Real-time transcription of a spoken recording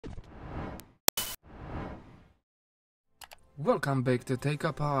Welcome back to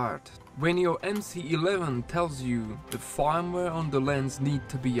TakeApart. When your MC11 tells you the firmware on the lens need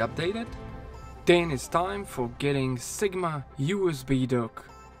to be updated, then it's time for getting Sigma USB dock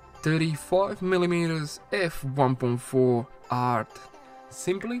 35mm f1.4 art.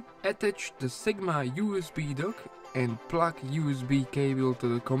 Simply attach the Sigma USB dock and plug USB cable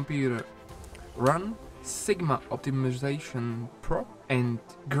to the computer. Run Sigma Optimization Pro and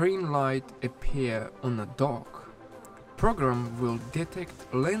green light appear on the dock. Program will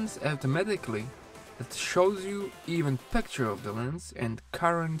detect lens automatically. It shows you even picture of the lens and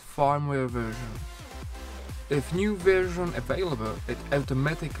current firmware version. If new version available, it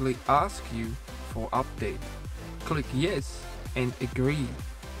automatically asks you for update. Click yes and agree.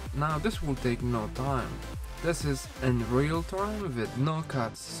 Now this will take no time. This is in real time with no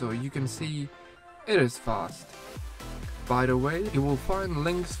cuts, so you can see it is fast. By the way, you will find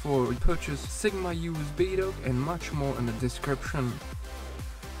links for purchase Sigma USB dock and much more in the description.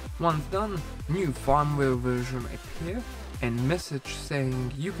 Once done, new firmware version appear and message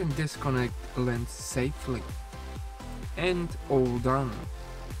saying you can disconnect lens safely. And all done.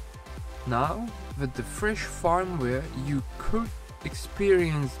 Now, with the fresh firmware, you could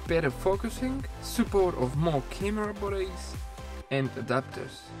experience better focusing, support of more camera bodies and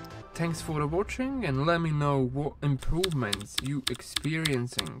adapters. Thanks for watching and let me know what improvements you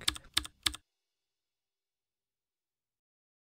experiencing.